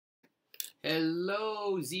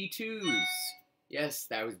Hello, Z2s. Yes,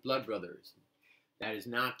 that was Blood Brothers. That is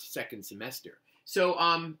not second semester. So,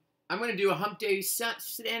 I'm going to do a Hump Day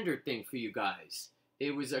standard thing for you guys.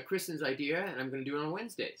 It was Kristen's idea, and I'm going to do it on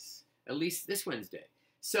Wednesdays. At least this Wednesday.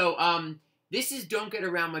 So, this is Don't Get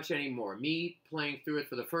Around Much Anymore. Me playing through it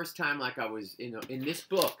for the first time like I was in this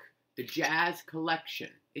book, the Jazz Collection.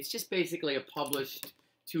 It's just basically a published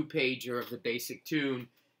two-pager of the basic tune.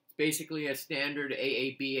 It's basically a standard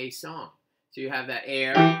AABA song. So you have that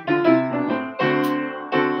air, right?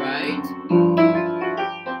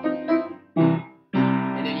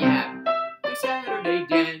 And then you have the Saturday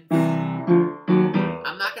dance.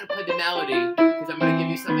 I'm not going to play the melody because I'm going to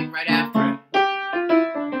give you something right after it.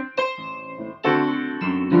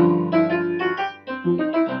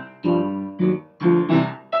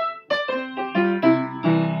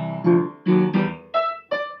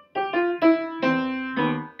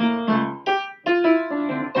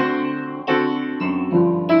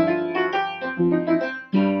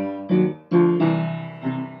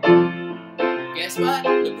 Guess what?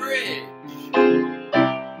 The bridge.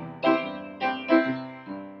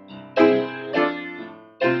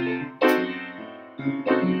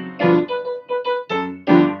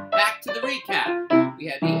 Back to the recap. We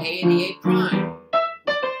have the A and the A prime.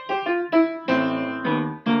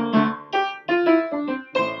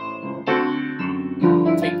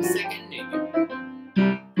 Take the second negative.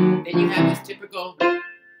 Then you have this typical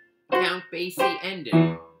Count Basie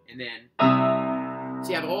ending. And then, so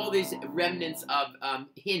you have all these remnants of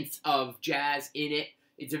hints of jazz in it.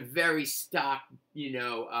 It's a very stock,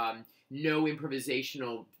 no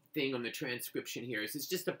improvisational thing on the transcription here. So it's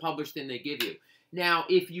just a published thing they give you. Now,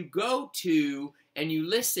 if you go to and you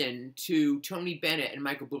listen to Tony Bennett and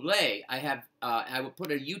Michael Bublé, I will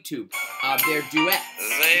put a YouTube of their duets. You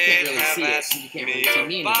can't really see it, so you can't really see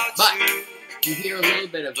me anymore. But you hear a little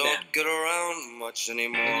bit of them. Don't get around much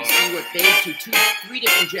anymore. And you see what they do, three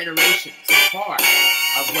different generations apart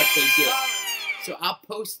of what they did. So I'll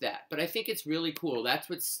post that. But I think it's really cool. That's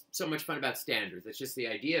what's so much fun about standards. That's just the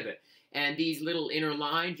idea of it. And these little inner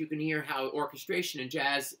lines, you can hear how orchestration in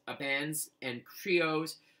jazz bands and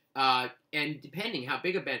trios, and depending how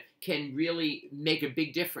big a band, can really make a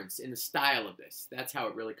big difference in the style of this. That's how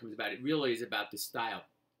it really comes about. It really is about the style,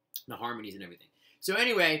 the harmonies and everything. So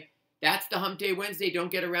anyway, that's the Hump Day Wednesday.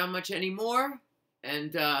 Don't Get Around Much Anymore.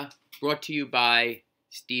 And brought to you by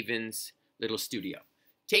Steven's Little Studio.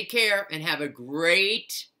 Take care and have a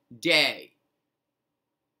great day.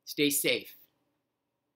 Stay safe.